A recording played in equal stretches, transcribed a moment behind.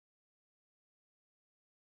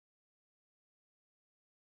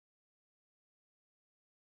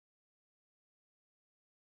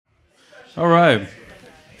All right.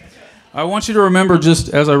 I want you to remember,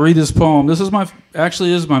 just as I read this poem, this is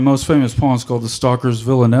actually is my most famous poem. It's called The Stalker's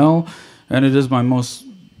Villanelle, and it is my most,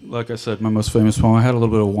 like I said, my most famous poem. I had a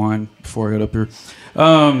little bit of wine before I got up here.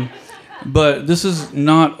 But this is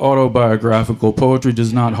not autobiographical. Poetry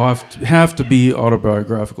does not have to be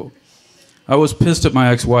autobiographical. I was pissed at my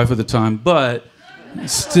ex-wife at the time, but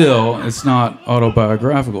still, it's not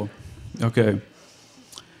autobiographical. Okay.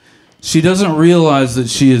 She doesn't realize that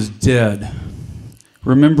she is dead.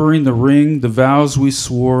 Remembering the ring, the vows we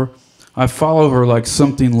swore, I follow her like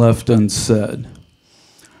something left unsaid.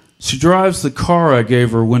 She drives the car I gave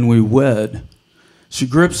her when we wed. She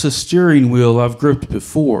grips a steering wheel I've gripped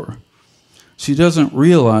before. She doesn't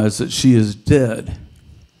realize that she is dead.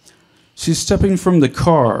 She's stepping from the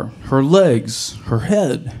car, her legs, her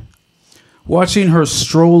head. Watching her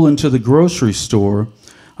stroll into the grocery store,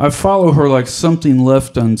 I follow her like something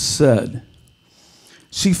left unsaid.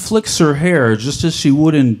 She flicks her hair just as she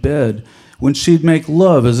would in bed when she'd make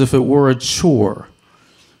love as if it were a chore.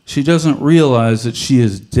 She doesn't realize that she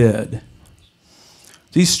is dead.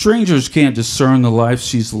 These strangers can't discern the life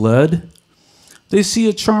she's led. They see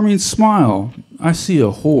a charming smile, I see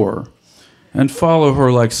a whore, and follow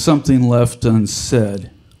her like something left unsaid.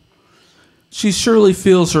 She surely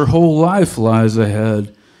feels her whole life lies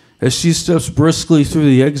ahead as she steps briskly through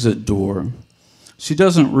the exit door. She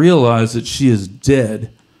doesn't realize that she is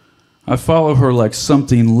dead. I follow her like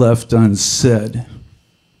something left unsaid.